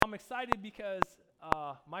excited because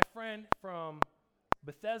my friend from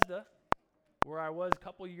Bethesda, where I was a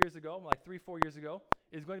couple years ago, like 3-4 years ago,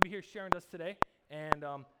 is going to be here sharing with us today. And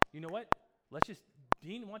you know what?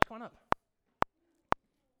 Dean, why don't you come on up?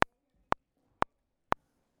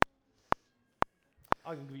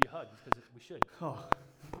 I'll give you a hug because we should. Oh,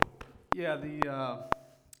 yeah.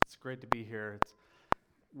 It's great to be here.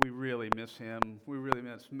 We really miss him. We really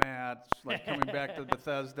miss Matt. It's like coming back to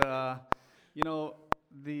Bethesda. You know,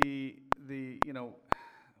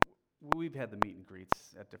 we've had the meet and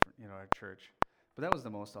greets at different, our church, but that was the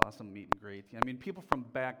most awesome meet and greet. I mean, people from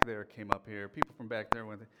back there came up here. People from back there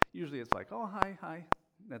went. Usually, it's like, oh, hi.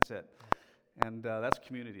 That's it, and that's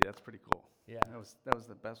community. That's pretty cool. Yeah. That was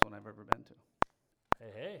the best one I've ever been to.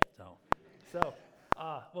 Hey.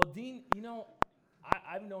 Well, Dean,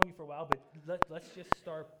 I've known you for a while, but let's just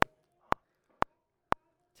start.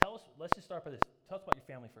 Let's just start by this. Tell us about your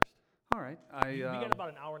family first. All right. We got about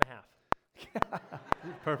an hour and a half.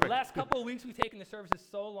 Perfect. The last couple of weeks we've taken the services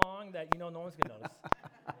so long that no one's gonna notice.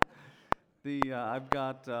 I've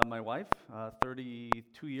got my wife,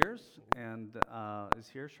 32 years, and is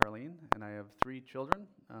here, Charlene, and I have 3 children,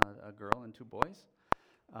 a girl and 2 boys,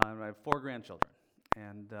 and I have 4 grandchildren,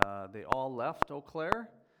 and they all left Eau Claire.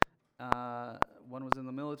 One was in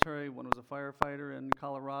the military, one was a firefighter in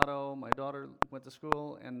Colorado. My daughter went to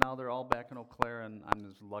school, and now they're all back in Eau Claire, and I'm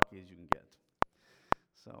as lucky as you can get.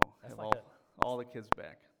 So I have all the kids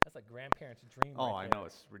back. That's like grandparents' dream. Oh, right I there. know,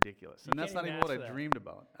 it's ridiculous. And that's not even what I dreamed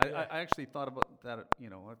about. Yeah. I actually thought about that,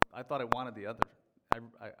 I thought I wanted the other.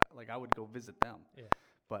 I would go visit them. Yeah.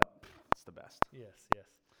 But it's the best. Yes.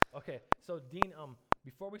 Okay, so Dean,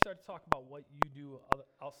 before we start to talk about what you do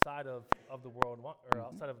outside of the world or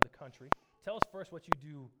outside of the country, tell us first what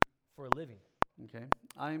you do for a living. Okay.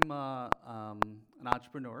 I'm an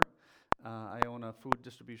entrepreneur. I own a food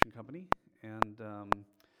distribution company, and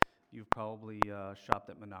you've probably shopped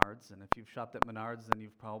at Menards. And if you've shopped at Menards, then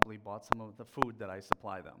you've probably bought some of the food that I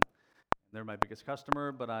supply them. They're my biggest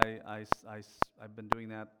customer, but I've been doing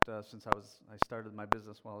that since I started my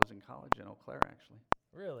business while I was in college in Eau Claire, actually.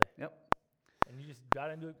 Really? Yep. And you just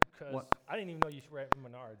got into it because I didn't even know you were at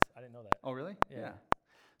Menards. I didn't know that. Oh, really? Yeah.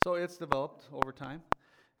 So it's developed over time.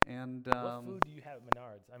 And what food do you have at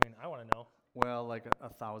Menards? I mean, I want to know. Well, like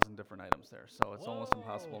 1,000 different items there, so it's almost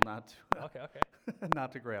impossible not to. Okay.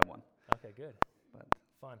 not to grab one. Okay, good. But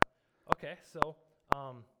fun. Okay, so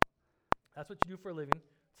that's what you do for a living.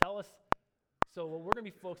 Tell us. So what we're going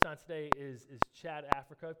to be focused on today is Chad,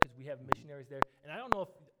 Africa, because we have missionaries there. And I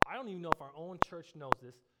don't even know if our own church knows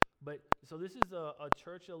this, but so this is a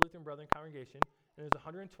church, a Lutheran Brethren congregation, and there's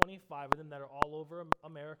 125 of them that are all over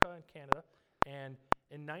America and Canada. And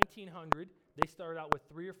in 1900, they started out with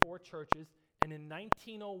 3 or 4 churches, and in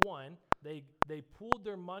 1901, they pooled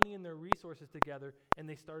their money and their resources together, and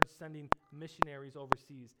they started sending missionaries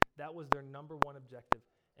overseas. That was their number one objective.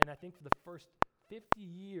 And I think for the first 50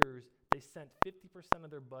 years, they sent 50%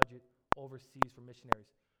 of their budget overseas for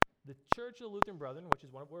missionaries. The Church of Lutheran Brethren, which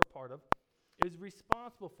is one we're a part of, is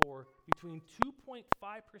responsible for between 2.5%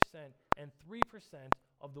 and 3%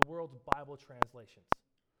 of the world's Bible translations.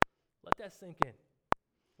 Let that sink in.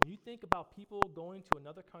 When you think about people going to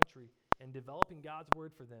another country and developing God's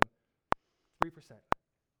word for them, 3%.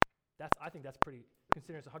 I think that's pretty,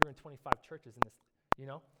 considering there's 125 churches in this,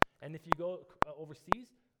 And if you go overseas,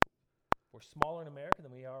 we're smaller in America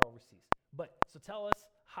than we are overseas. But so tell us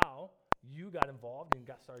how you got involved and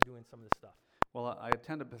got started doing some of this stuff. Well, I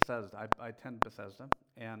attended Bethesda. I attend Bethesda,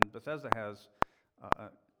 and Bethesda has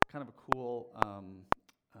kind of a cool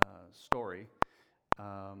story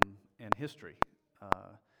and history.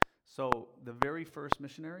 So the very first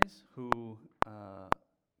missionaries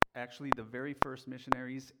the very first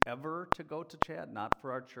missionaries ever to go to Chad, not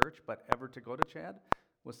for our church, but ever to go to Chad,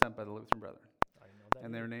 was sent by the Lutheran Brethren. I didn't know that.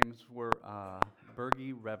 And their names were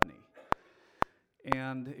Bergie Revney.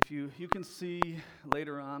 And if you can see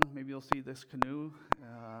later on, maybe you'll see this canoe,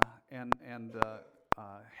 and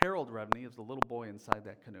Harold Revney is the little boy inside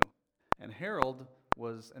that canoe. And Harold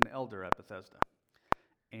was an elder at Bethesda.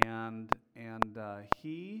 And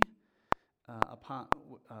he, upon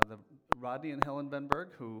the Rodney and Helen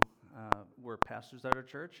Benberg, who were pastors at our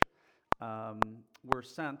church, were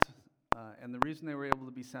sent, and the reason they were able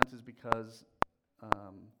to be sent is because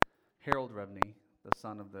Harold Revney, the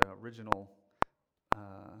son of the original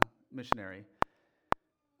missionary,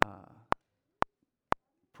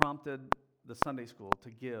 prompted the Sunday school to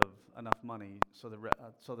give enough money so the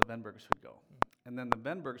Benbergs could go. And then the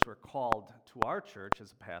Benbergs were called to our church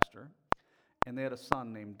as a pastor, and they had a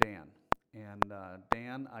son named Dan. And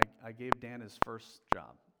Dan, I gave Dan his first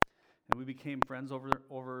job. And we became friends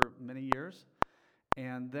over many years.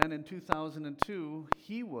 And then in 2002,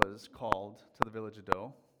 he was called to the village of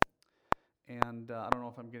Doe. And I don't know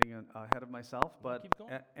if I'm getting ahead of myself, but Keep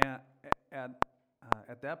going.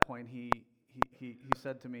 at that point, he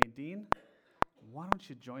said to me, Dean, why don't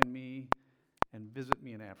you join me and visit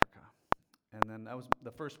me in Africa? And then that was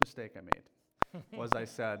the first mistake I made, was I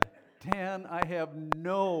said, Dan, I have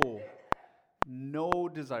no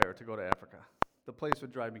desire to go to Africa. The place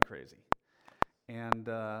would drive me crazy. And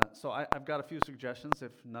so I've got a few suggestions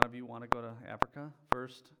if none of you want to go to Africa.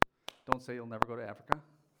 First, don't say you'll never go to Africa.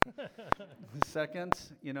 Second,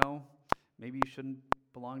 maybe you shouldn't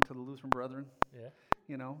belong to the Lutheran Brethren. Yeah.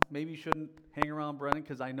 Maybe you shouldn't hang around Brennan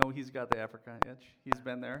because I know he's got the Africa itch. He's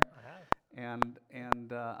been there. I have.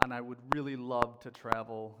 And I would really love to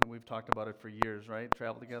travel, and we've talked about it for years, right?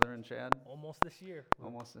 Travel together in Chad? Almost this year.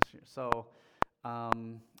 Almost this year. So,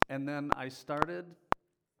 and then I started,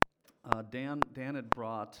 Dan had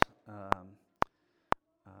brought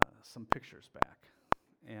some pictures back,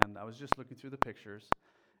 and I was just looking through the pictures,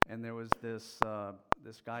 and there was this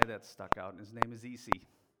guy that stuck out, and his name is EC.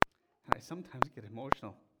 And I sometimes get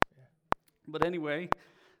emotional. Yeah. But anyway,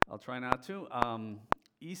 I'll try not to.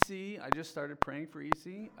 EC, I just started praying for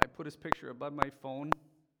EC. I put his picture above my phone,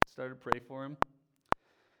 started to pray for him.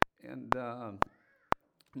 And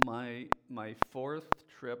my fourth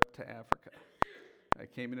trip to Africa, I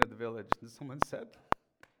came into the village and someone said,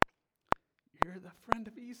 "You're the friend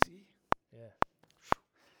of EC." Yeah.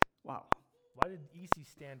 Wow. Why did EC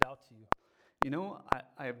stand out to you?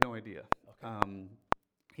 I have no idea. Okay.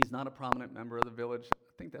 He's not a prominent member of the village.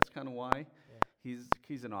 I think that's kind of why. Yeah.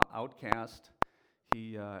 He's an outcast.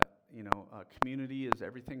 He, community is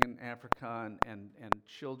everything in Africa, and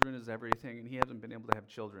children is everything, and he hasn't been able to have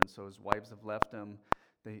children, so his wives have left him.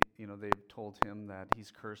 They've told him that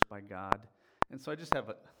he's cursed by God, and so I just have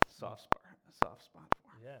a soft spot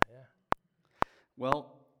for him. Yeah, yeah.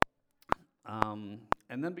 Well,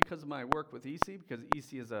 and then because of my work with EC, because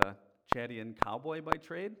EC is a Chadian cowboy by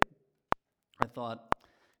trade, I thought,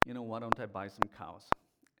 why don't I buy some cows?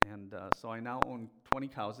 And so I now own 20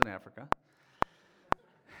 cows in Africa.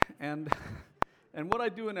 And what I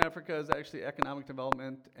do in Africa is actually economic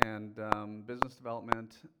development and business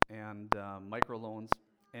development and microloans.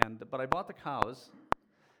 But I bought the cows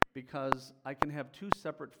because I can have two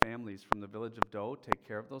separate families from the village of Doe take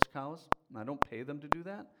care of those cows, and I don't pay them to do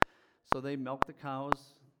that. So they milk the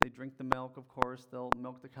cows, they drink the milk, of course. They'll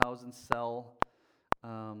milk the cows and sell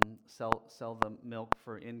the milk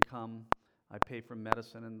for income. I pay for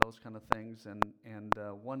medicine and those kind of things. And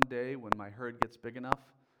one day when my herd gets big enough,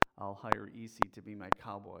 I'll hire EC to be my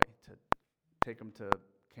cowboy to take them to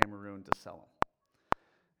Cameroon to sell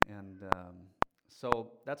them. And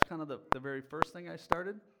so that's kind of the very first thing I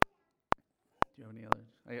started. Do you have any others?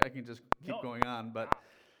 I can just keep going on, but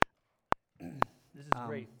this is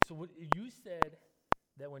great. So what you said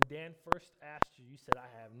that when Dan first asked you, you said, "I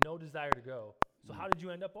have no desire to go." So how did you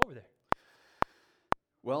end up over there?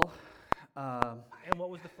 Well, and what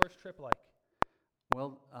was the first trip like?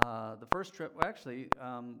 Well, the first trip, actually,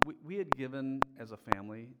 we had given as a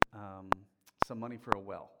family some money for a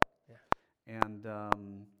well. Yeah. And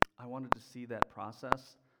I wanted to see that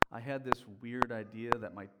process. I had this weird idea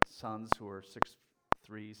that my sons, who are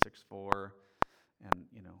 6'3", 6'4", and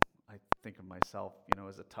I think of myself,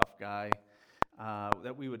 as a tough guy,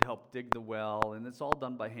 that we would help dig the well, and it's all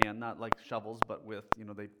done by hand, not like shovels, but with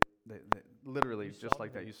they literally just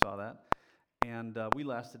like that. You saw that. And we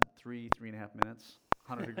lasted 3.5 minutes,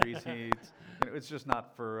 100 degrees heat. It's just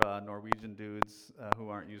not for Norwegian dudes who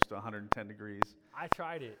aren't used to 110 degrees. I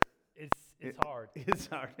tried it. It's hard. It's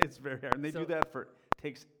hard. It's very hard. And they do that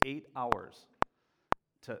takes 8 hours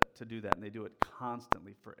to do that, and they do it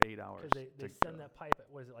constantly for 8 hours. Because they send that pipe at,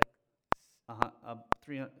 what is it, like?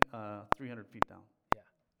 300 feet down. Yeah.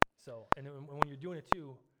 So, and when you're doing it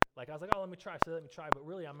too, like I was like, oh, let me try, but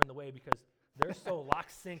really I'm in the way because they're so lock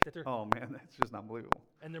sync that they're. Oh man, that's just unbelievable.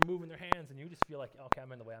 And they're moving their hands, and you just feel like, okay,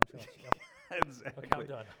 I'm in the way. I'm just gonna. Exactly. Okay, I'm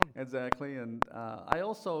done. Exactly, and I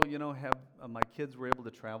also, have my kids were able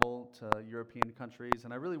to travel to European countries,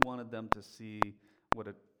 and I really wanted them to see what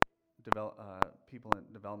people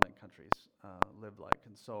in development countries live like,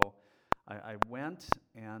 and so I went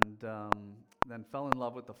and then fell in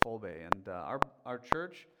love with the Fulbe, and our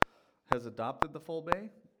church has adopted the Fulbe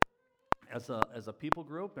as a people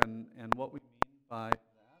group, and what we mean by that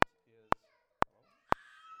is,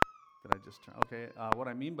 did I just turn? Okay, what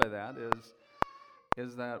I mean by that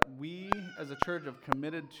is that we as a church have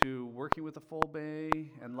committed to working with the Fulbe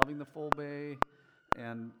and loving the Fulbe,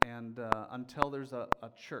 and until there's a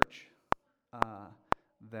church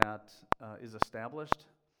that is established,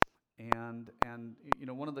 and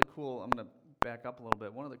one of the cool, I'm going to back up a little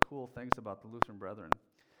bit, one of the cool things about the Lutheran Brethren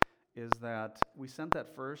is that we sent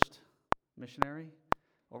that first missionary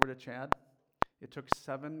over to Chad. It took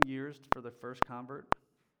 7 years for the first convert.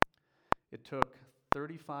 It took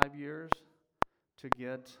 35 years to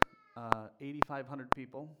get 8,500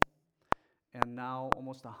 people. And now,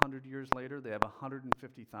 almost 100 years later, they have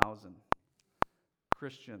 150,000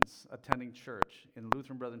 Christians attending church in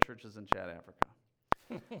Lutheran Brethren churches in Chad, Africa.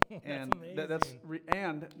 And amazing.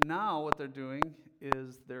 And now what they're doing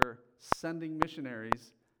is they're sending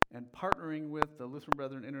missionaries and partnering with the Lutheran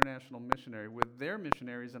Brethren International Missionary, with their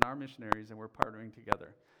missionaries and our missionaries, and we're partnering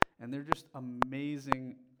together. And they're just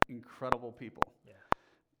amazing, incredible people. Yeah.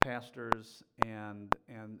 Pastors, and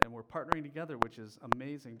we're partnering together, which is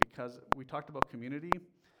amazing because we talked about community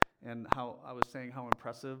and how I was saying how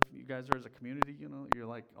impressive you guys are as a community. You know, you're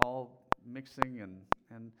like all mixing,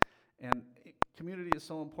 and community is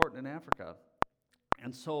so important in Africa.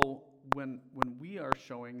 And so when we are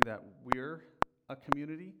showing that we're a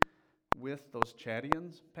community with those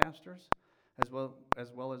Chadians pastors, as well as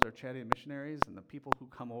our Chadian missionaries and the people who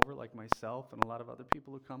come over, like myself and a lot of other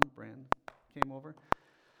people who come, Brand came over.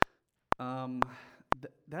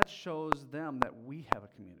 That shows them that we have a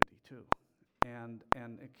community too, and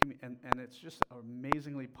it's just an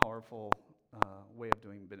amazingly powerful way of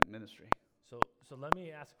doing ministry. So let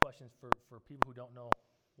me ask questions for people who don't know.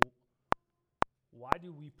 Why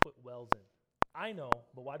do we put wells in? I know,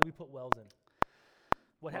 but why do we put wells in?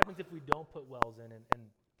 What happens if we don't put wells in, and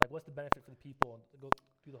like what's the benefit for the people, and go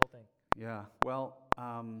through the whole thing? Yeah. Well,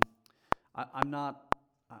 I'm not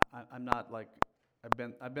like.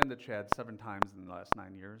 I've been to Chad 7 times in the last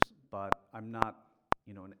 9 years, but I'm not,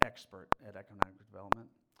 an expert at economic development.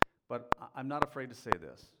 But I'm not afraid to say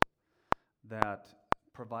this, that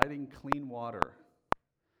providing clean water,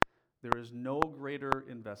 there is no greater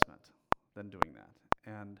investment than doing that.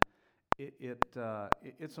 And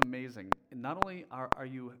it's amazing. And not only are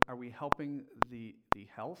we helping the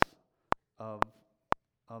health of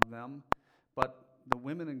them, but the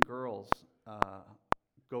women and girls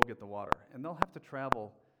go get the water, and they'll have to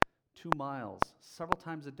travel 2 miles several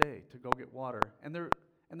times a day to go get water, and they're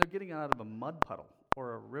getting it out of a mud puddle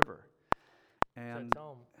or a river. And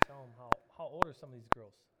so tell them how old are some of these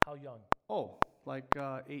girls? How young? Oh, like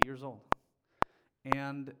 8 years old.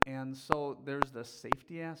 And so there's the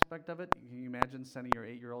safety aspect of it. Can you imagine sending your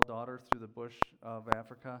 8-year-old daughter through the bush of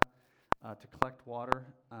Africa to collect water?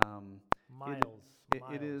 Miles.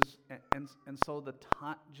 It is, and so the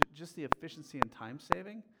time, just the efficiency and time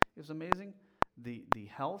saving is amazing. The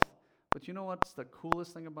health, but you know what's the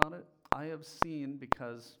coolest thing about it? I have seen,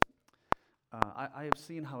 because I have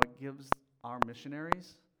seen how it gives our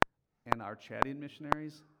missionaries and our Chadian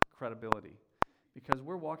missionaries credibility, because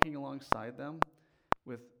we're walking alongside them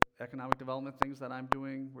with economic development things that I'm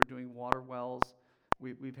doing. We're doing water wells.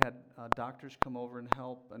 We've had doctors come over and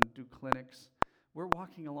help and do clinics. We're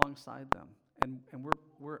walking alongside them, and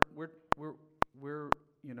we're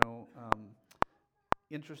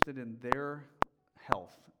interested in their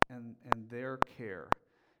health and their care.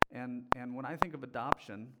 And when I think of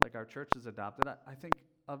adoption, like our church is adopted, I think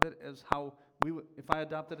of it as how if I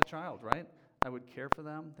adopted a child, right? I would care for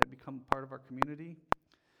them. They become part of our community.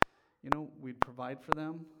 We'd provide for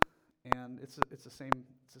them, and it's the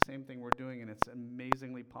same thing we're doing, and it's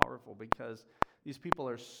amazingly powerful because these people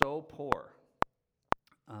are so poor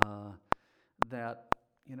that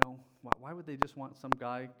why would they just want some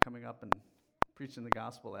guy coming up and preaching the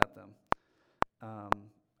gospel at them?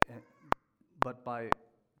 But by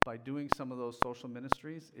doing some of those social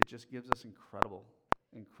ministries, it just gives us incredible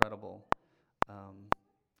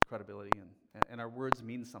credibility, and our words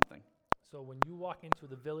mean something. So when you walk into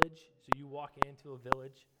the village,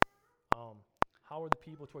 how are the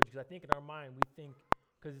people towards you? Because I think in our mind, we think,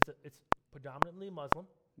 because it's predominantly Muslim.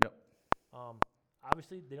 Yep.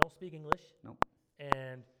 Obviously, they don't speak English. Nope.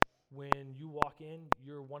 And when you walk in,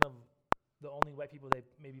 you're one of the only white people they've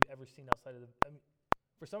maybe ever seen outside of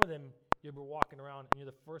for some of them, you're walking around, and you're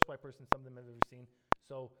the first white person some of them have ever seen.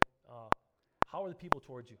 So how are the people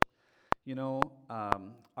towards you?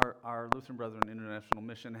 Our Lutheran Brethren International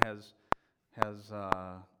Mission has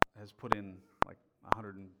put in like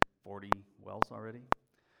 140 wells already,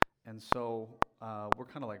 and so we're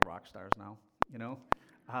kind of like rock stars now.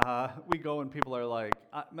 We go and people are like,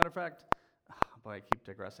 matter of fact, boy, I keep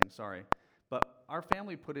digressing. Sorry, but our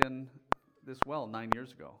family put in this well 9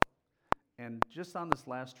 years ago, and just on this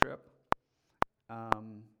last trip,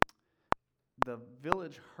 the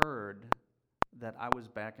village heard that I was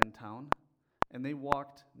back in town, and they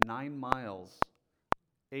walked 9 miles,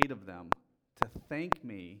 8 of them, to thank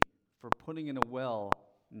me for putting in a well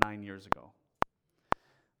 9 years ago.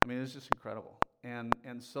 I mean, it's just incredible. And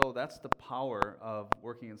so that's the power of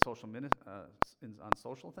working in on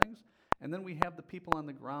social things. And then we have the people on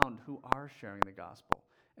the ground who are sharing the gospel.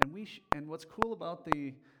 And what's cool about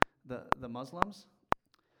the Muslims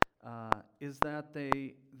is that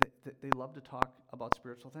they love to talk about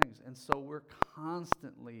spiritual things. And so we're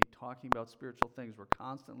constantly talking about spiritual things. We're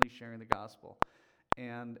constantly sharing the gospel.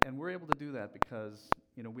 And we're able to do that because,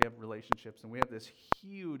 we have relationships and we have this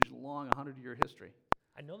huge, long, 100-year history.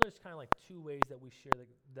 I know there's kind of like two ways that we share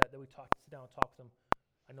that we sit down and talk to them.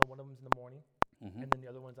 I know one of them's in the morning, and then the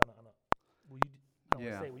other one's on a. Will you? I don't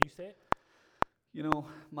want to say. Will you say it?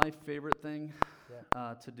 My favorite thing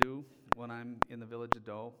to do when I'm in the village of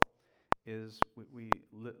Doe is we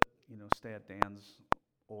stay at Dan's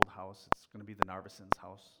old house. It's going to be the Narvison's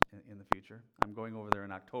house in the future. I'm going over there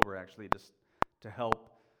in October actually just to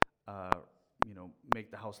help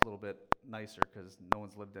make the house a little bit nicer because no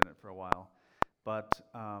one's lived in it for a while. But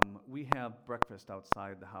we have breakfast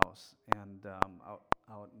outside the house and out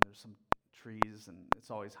and there's some trees and it's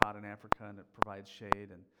always hot in Africa and it provides shade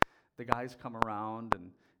and the guys come around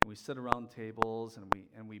and we sit around tables and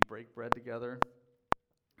we break bread together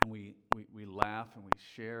and we laugh and we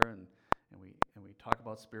share and we talk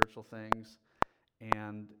about spiritual things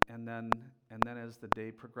and then as the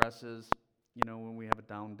day progresses, when we have a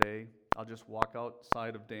down day, I'll just walk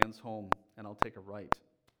outside of Dan's home and I'll take a right.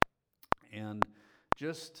 And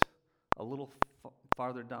just a little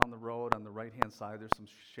farther down the road on the right-hand side, there's some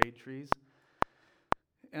shade trees.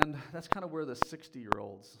 And that's kind of where the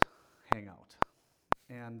 60-year-olds hang out.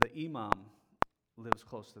 And the imam lives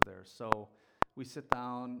close to there. So we sit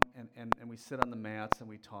down and we sit on the mats and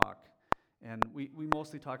we talk. And we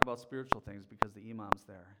mostly talk about spiritual things because the imam's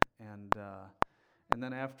there. And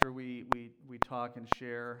then after we talk and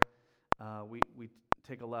share, we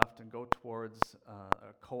take a left and go towards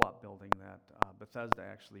a co-op building that Bethesda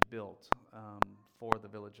actually built for the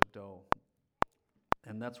village of Doe.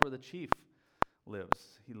 And that's where the chief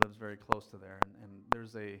lives. He lives very close to there. And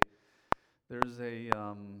there's a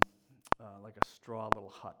like a straw little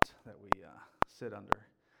hut that we sit under.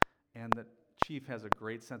 And the chief has a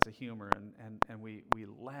great sense of humor and we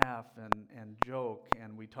laugh and joke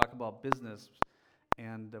and we talk about business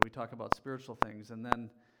and we talk about spiritual things. And then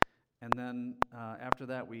after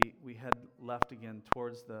that, we head left again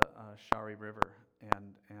towards the Shari River,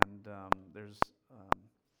 and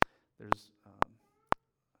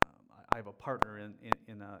I have a partner in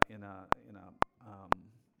an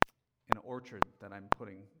orchard that I'm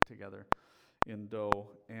putting together in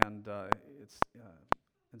Doe, and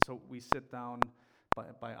so we sit down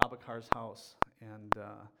by Abakar's house, and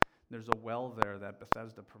there's a well there that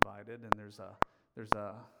Bethesda provided, and there's a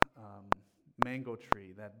mango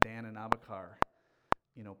tree that Dan and Abakar,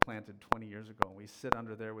 planted 20 years ago. And we sit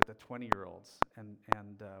under there with the 20-year-olds, and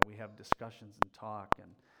we have discussions and talk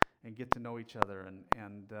and get to know each other.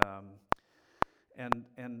 And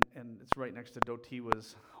it's right next to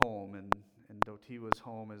Dotiwa's home, and Dotiwa's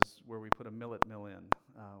home is where we put a millet mill in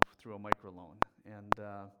through a microloan.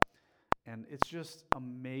 And it's just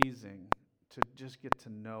amazing to just get to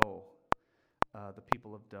know the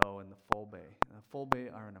people of Doe and the Fulbe.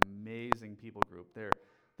 Fulbe are an amazing people group.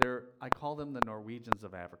 I call them the Norwegians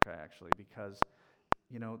of Africa, actually, because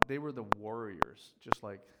they were the warriors, just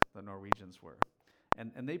like the Norwegians were.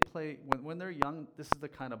 And they play when they're young. This is the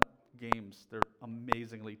kind of games. They're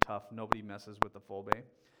amazingly tough. Nobody messes with the Fulbe.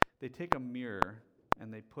 They take a mirror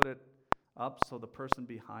and they put it up so the person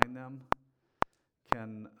behind them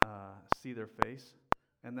can see their face,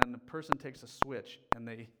 and then the person takes a switch and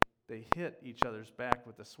they hit each other's back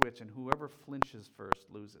with the switch, and whoever flinches first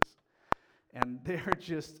loses. And they're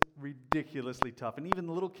just ridiculously tough. And even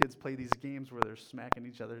the little kids play these games where they're smacking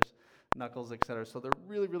each other's knuckles, etc. So they're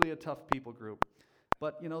really, really a tough people group.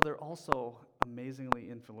 But, they're also amazingly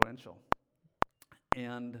influential.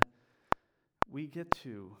 And we get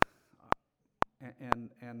to, and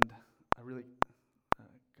I really,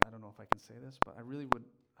 I don't know if I can say this, but I really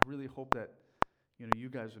hope that, you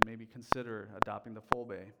guys would maybe consider adopting the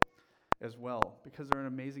Fulbe as well, because they're an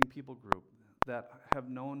amazing people group that are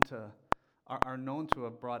known to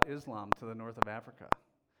have brought Islam to the north of Africa.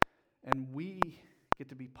 And we get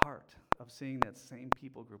to be part of seeing that same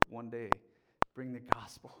people group one day bring the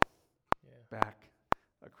gospel back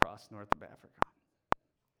across north of Africa.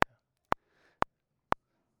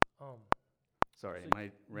 Sorry, am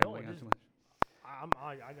I rambling on too much? I'm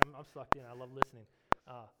sucked in. I love listening.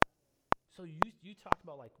 So you talked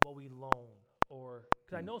about like what we loan, or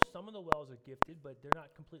because I know some of the wells are gifted, but they're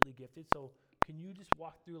not completely gifted. So can you just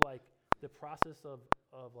walk through like the process of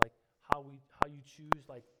like how you choose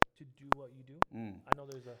like to do what you do? Mm. I know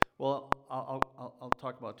there's a Well, I'll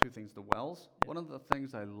talk about two things. The wells. Yeah. One of the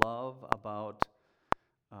things I love about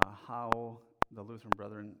how the Lutheran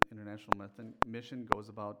Brethren International Mission goes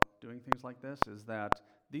about doing things like this is that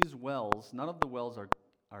these wells, none of the wells are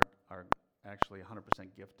actually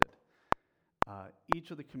 100% gifted.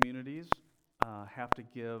 Each of the communities have to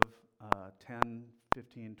give 10,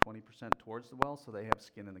 15, 20% towards the well, so they have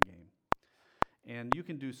skin in the game. And you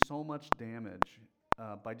can do so much damage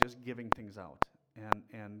by just giving things out,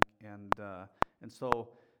 and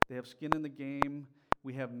so they have skin in the game.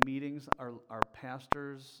 We have meetings. Our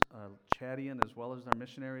pastors, Chadian as well as our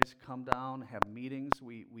missionaries, come down, have meetings.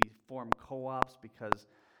 We form co-ops because,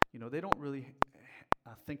 they don't really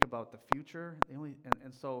think about the future. They only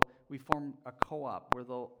and so we form a co-op where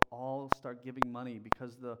they'll all start giving money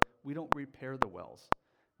because we don't repair the wells.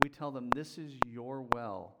 We tell them, this is your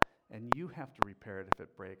well, and you have to repair it if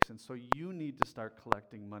it breaks. And so you need to start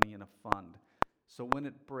collecting money in a fund. So when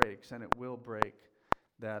it breaks, and it will break,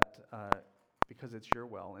 that because it's your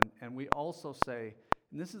well. And we also say,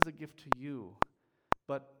 and this is a gift to you,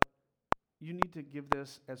 but you need to give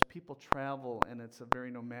this as people travel, and it's a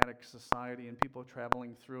very nomadic society, and people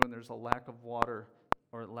traveling through, and there's a lack of water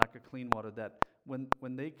or a lack of clean water, that when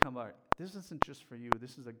they come out, this isn't just for you,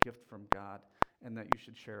 this is a gift from God, and that you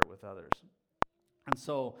should share it with others. And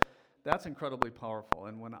so that's incredibly powerful.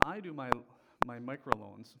 And when I do my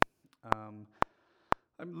microloans,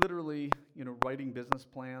 I'm literally, writing business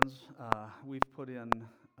plans. We've put in,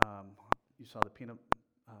 you saw the peanut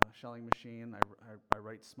shelling machine. I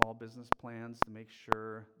write small business plans to make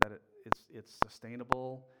sure that it's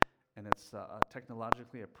sustainable and it's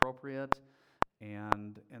technologically appropriate,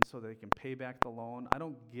 and so they can pay back the loan. I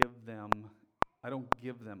could give them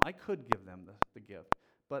the gift,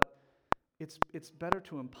 but it's better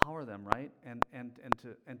to empower them, right? And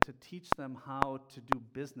to teach them how to do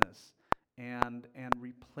business and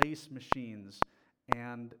replace machines,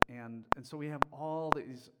 and so we have all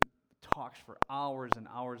these talks for hours and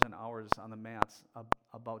hours and hours on the mats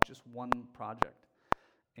about just one project,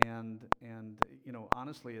 and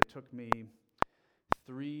honestly, it took me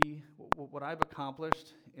what I've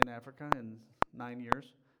accomplished in Africa in 9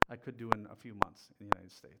 years, I could do in a few months in the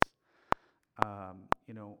United States.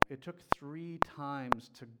 It took 3 times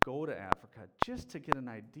to go to Africa just to get an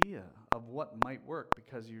idea of what might work,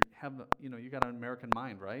 because you got an American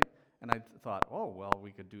mind, right? And I thought, oh, well,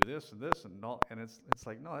 we could do this and this and all, and it's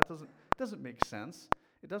like, no, that doesn't make sense.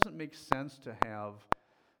 It doesn't make sense to have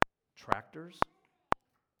tractors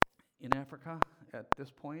in Africa at this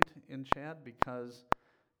point in Chad, because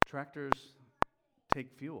tractors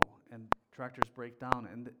take fuel and tractors break down,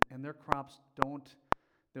 and their crops don't.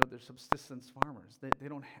 They're subsistence farmers. They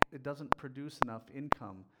don't. It doesn't produce enough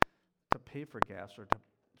income to pay for gas or to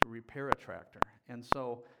repair a tractor, and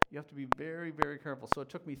so you have to be very, very careful. So it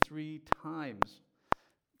took me 3 times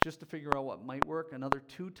just to figure out what might work. Another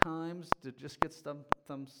 2 times to just get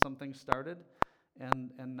something started,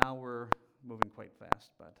 and now we're moving quite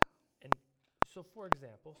fast. But And so, for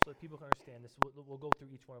example, so that people can understand this, we'll go through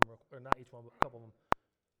each one of them, or not each one, but a couple of them.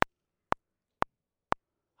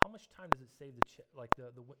 How much time does it save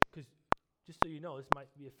because just so you know, this might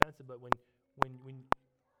be offensive, but when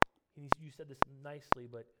you said this nicely,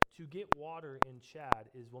 but to get water in Chad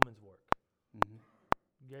is women's work. Mm-hmm.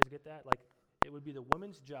 You guys get that? Like, it would be the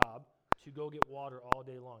women's job to go get water all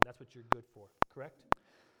day long. That's what you're good for, correct?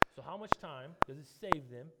 So how much time does it save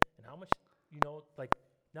them, and how much, now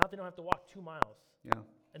they don't have to walk 2 miles. Yeah.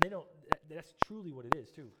 And they don't, that's truly what it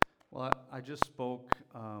is, too. Well, I just spoke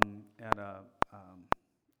at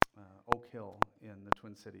Oak Hill in the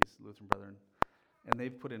Twin Cities, Lutheran Brethren, and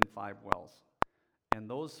they've put in 5 wells. And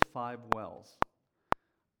those 5 wells,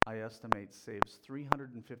 I estimate, saves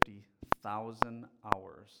 350,000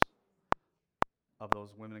 hours of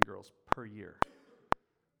those women and girls per year.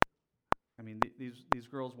 I mean, these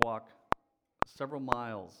girls walk several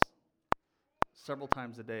miles, several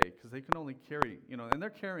times a day, because they can only carry, and they're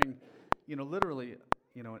carrying, literally,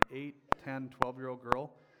 an 8, 10, 12-year-old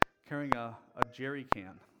girl carrying a jerry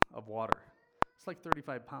can of water. It's like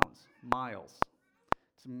 35 pounds, miles.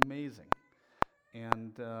 It's amazing.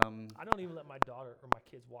 And I don't even let my daughter or my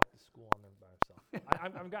kids walk to school on them by themselves.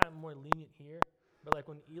 I've gotten more lenient here, but like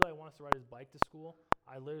when Eli wants to ride his bike to school,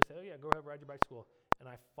 I literally say, oh yeah, go ahead, ride your bike to school. And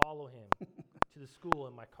I follow him to the school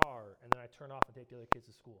in my car, and then I turn off and take the other kids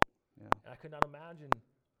to school. Yeah. And I could not imagine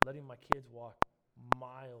letting my kids walk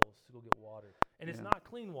miles to go get water. And it's not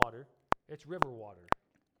clean water, it's river water.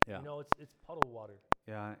 Yeah. It's puddle water.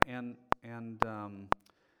 Yeah, and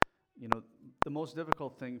the most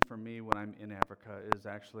difficult thing for me when I'm in Africa is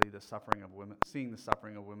actually the suffering of women, seeing the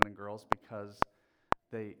suffering of women and girls, because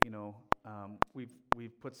They,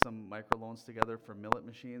 we've put some microloans together for millet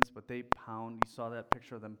machines, but they pound. You saw that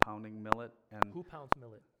picture of them pounding millet, and Who pounds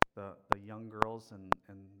millet? the young girls and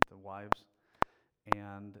the wives,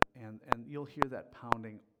 and you'll hear that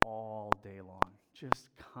pounding all day long, just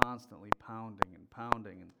constantly pounding and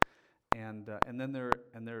pounding, and then they're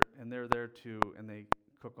there too, and they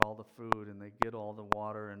cook all the food and they get all the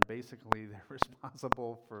water, and basically they're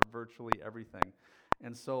responsible for virtually everything.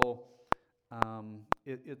 And so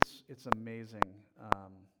it's amazing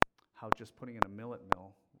how just putting in a millet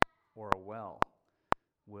mill or a well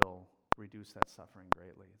will reduce that suffering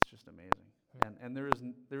greatly. It's just amazing. And there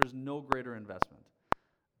is no greater investment.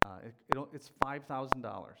 It's $5,000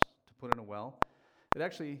 to put in a well. It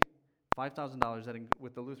actually $5,000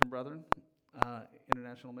 with the Lutheran Brethren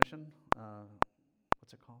International Mission.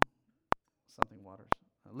 What's it called? Something Waters.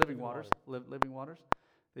 Living Waters. Living Waters.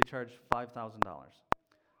 They charge $5,000,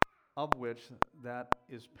 of which that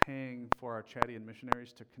is paying for our Chadian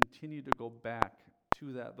missionaries to continue to go back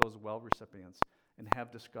to those well recipients and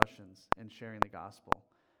have discussions and sharing the gospel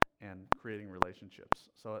and creating relationships.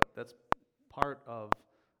 So that's part of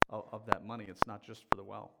that money. It's not just for the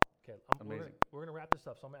well. Okay, amazing. We're gonna wrap this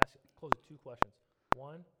up. So I'm gonna close with 2 questions.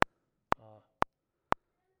 One,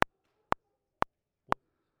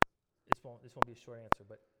 this won't be a short answer,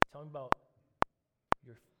 but tell me about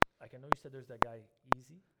I know you said there's that guy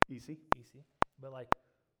Easy, but like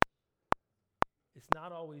it's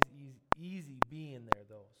not always easy being there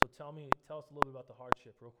though. So tell us a little bit about the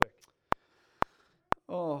hardship real quick.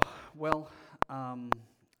 Oh, well,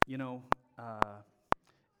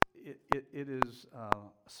 it is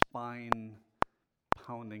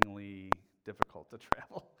spine-poundingly difficult to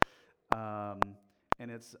travel.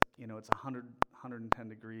 And it's 110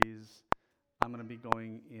 degrees. I'm going to be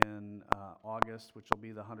going in August, which will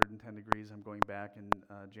be the 110 degrees. I'm going back in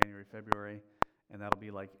January, February, and that'll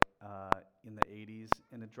be like in the 80s.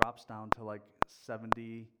 And it drops down to like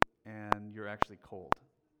 70, and you're actually cold.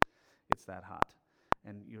 It's that hot.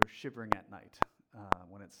 And you're shivering at night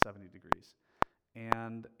when it's 70 degrees.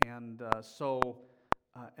 And then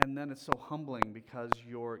it's so humbling because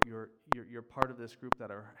you're part of this group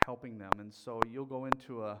that are helping them. And so you'll go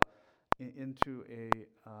into a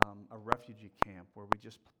refugee camp where we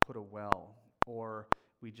just put a well, or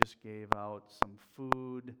we just gave out some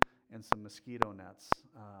food and some mosquito nets,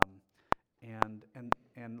 and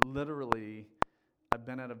literally, I've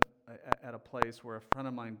been at a place where a friend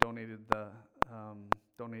of mine donated the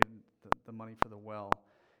money for the well,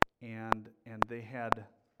 and they had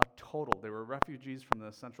a total. They were refugees from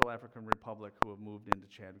the Central African Republic who have moved into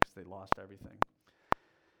Chad because they lost everything,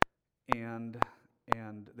 and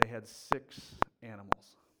they had 6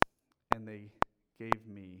 animals, and they gave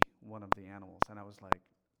me one of the animals, and I was like,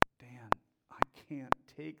 Dan, I can't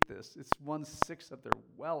take this. It's 1/6 of their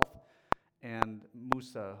wealth. And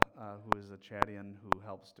Musa, who is a Chadian who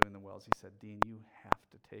helps doing the wells, he said, Dean, you have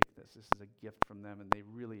to take this. This is a gift from them, and they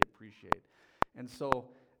really appreciate. And so,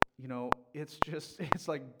 it's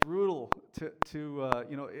like brutal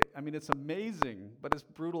it's amazing, but it's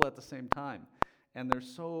brutal at the same time. And they're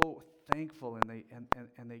so thankful, and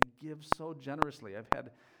they give so generously. I've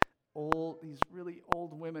had these really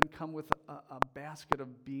old women come with a basket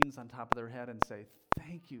of beans on top of their head and say,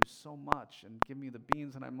 thank you so much, and give me the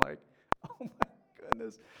beans, and I'm like, oh my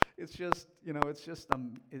goodness. It's just,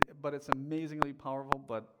 but it's amazingly powerful,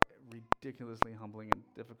 but ridiculously humbling and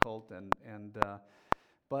difficult,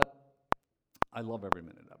 but I love every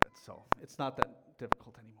minute of it, so it's not that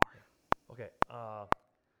difficult anymore. Okay,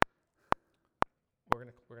 we're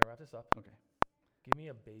gonna wrap this up. Okay. Give me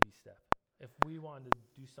a baby step. If we wanted to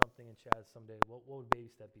do something in Chad someday, what would baby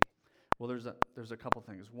step be? Well, there's a couple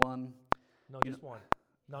things. One. No, just one.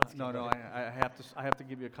 No, I have to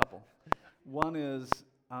give you a couple. One is,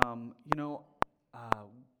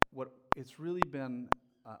 what it's really been.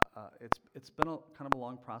 It's been kind of a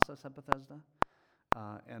long process at Bethesda,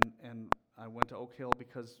 and I went to Oak Hill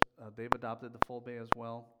because they've adopted the Full Bay as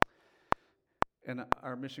well, and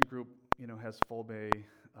our mission group, has Full Bay,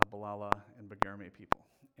 Balala, and Bagarme people,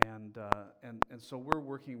 and so we're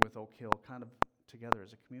working with Oak Hill kind of together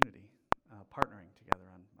as a community, partnering together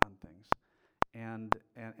on things. And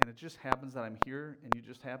it just happens that I'm here, and you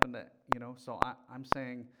just happen to, so I'm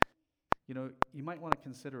saying, you might want to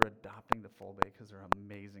consider adopting the Full Bay because they're an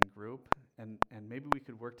amazing group, and maybe we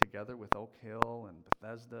could work together with Oak Hill and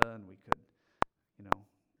Bethesda, and we could,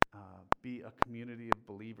 be a community of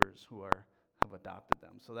believers who have adopted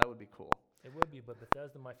them. So that would be cool. It would be, but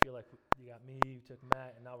Bethesda might feel like you got me, you took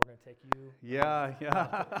Matt, and now we're going to take you. Yeah.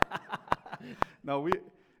 No,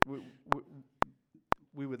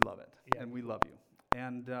 we would love it, and we love you.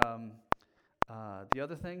 And The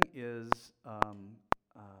other thing is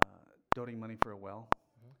donating money for a well.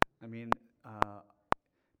 Mhm. I mean,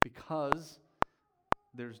 because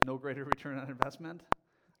there's no greater return on investment,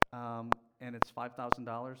 and it's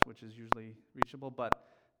 $5,000, which is usually reachable. But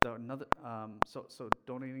so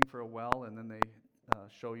donating for a well, and then they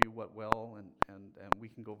show you what well, and we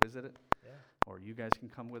can go visit it, Yeah. or you guys can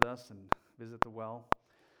come with us and visit the well.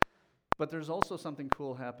 But there's also something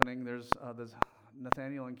cool happening. There's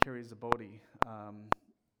Nathaniel and Carrie Zabodi,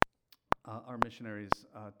 our missionaries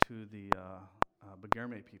to the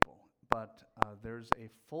Beguerme people. But there's a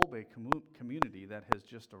Full Bay community that has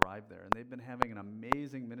just arrived there, and they've been having an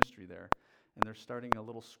amazing ministry there, and they're starting a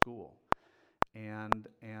little school. And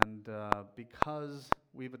because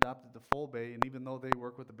we've adopted the Full Bay, and even though they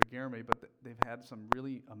work with the Beguerme, but they've had some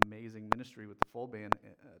really amazing ministry with the Full Bay. And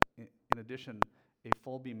in addition, a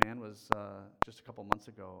Full Bay man was just a couple months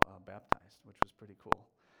ago baptized, which was pretty cool.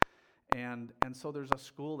 And so there's a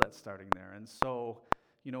school that's starting there. And so,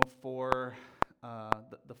 for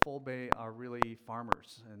the Full Bay are really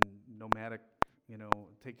farmers and nomadic.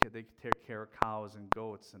 They take care of cows and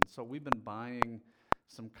goats. And so we've been buying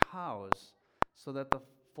some cows so that the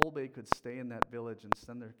Full Bay could stay in that village and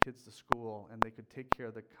send their kids to school, and they could take care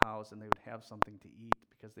of the cows, and they would have something to eat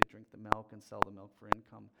because they drink the milk and sell the milk for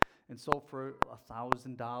income. And so for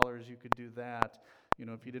 $1,000, you could do that.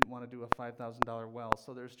 If you didn't want to do a $5,000 well.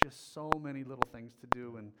 So there's just so many little things to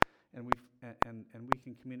do, and we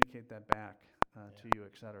can communicate that back to you,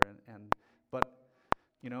 et cetera. But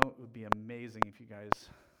it would be amazing if you guys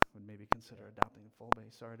would maybe consider adopting the Full Bay.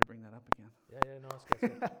 Sorry to bring that up again. Yeah, no, it's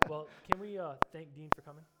good. Well, can we thank Dean for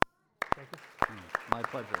coming? Thank you. My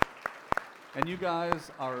pleasure. And you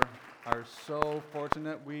guys are so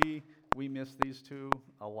fortunate. We miss these two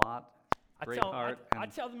a lot. I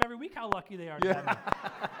tell them every week how lucky they are to have me.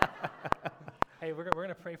 Hey, we're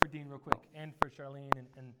gonna pray for Dean real quick, and for Charlene,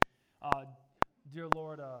 and dear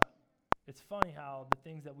Lord, it's funny how the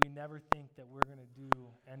things that we never think that we're gonna do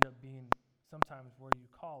end up being sometimes where you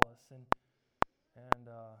call us, and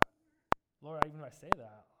Lord, even when I say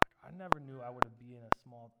that, I never knew I would be in a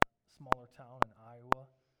smaller town in Iowa,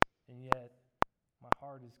 and yet my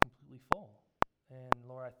heart is completely full. And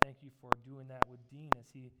Lord, I thank you for doing that with Dean, as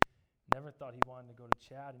he never thought he wanted to go to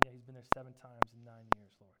Chad, and yet he's been there 7 times in 9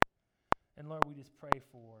 years, Lord. And Lord, we just pray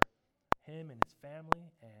for him and his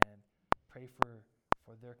family, and pray for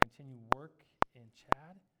their continued work in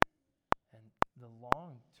Chad, and the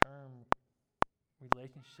long-term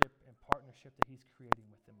relationship and partnership that he's creating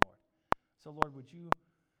with them, Lord. So, Lord, would you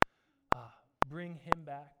bring him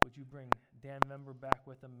back? Would you bring Dan Member back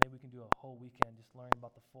with him? Maybe we can do a whole weekend just learning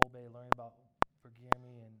about the Full Bay, learning about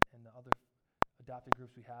Beguerme and the other adopted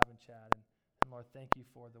groups we have in Chad. And Lord, thank you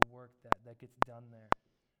for the work that gets done there.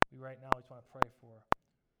 We right now just want to pray for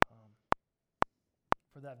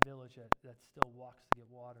that village that still walks to get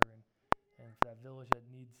water, and for that village that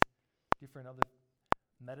needs different other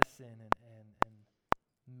medicine and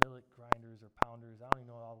millet grinders or pounders. I don't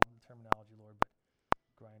even know all the terminology, Lord, but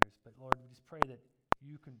grinders. But Lord, we just pray that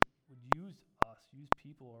you would use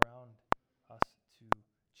people around us to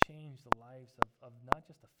change the lives of not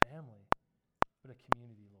just a family, but a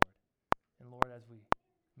community, Lord. And Lord, as we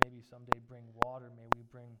maybe someday bring water, may we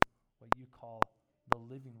bring what you call the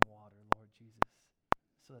living water, Lord Jesus,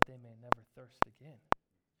 so that they may never thirst again.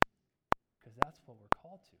 Because that's what we're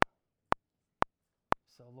called to.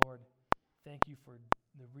 So Lord, thank you for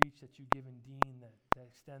the reach that you've given Dean that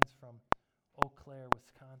extends from Eau Claire,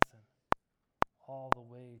 Wisconsin, all the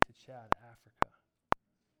way to Chad, Africa.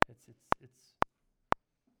 It's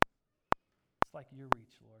like your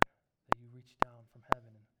reach, Lord, that you reach down from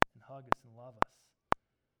heaven and hug us and love us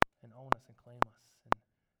and own us and claim us.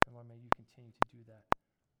 And Lord, may you continue to do that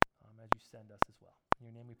as you send us as well. In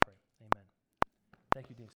your name we pray. Amen. Thank you, Dean.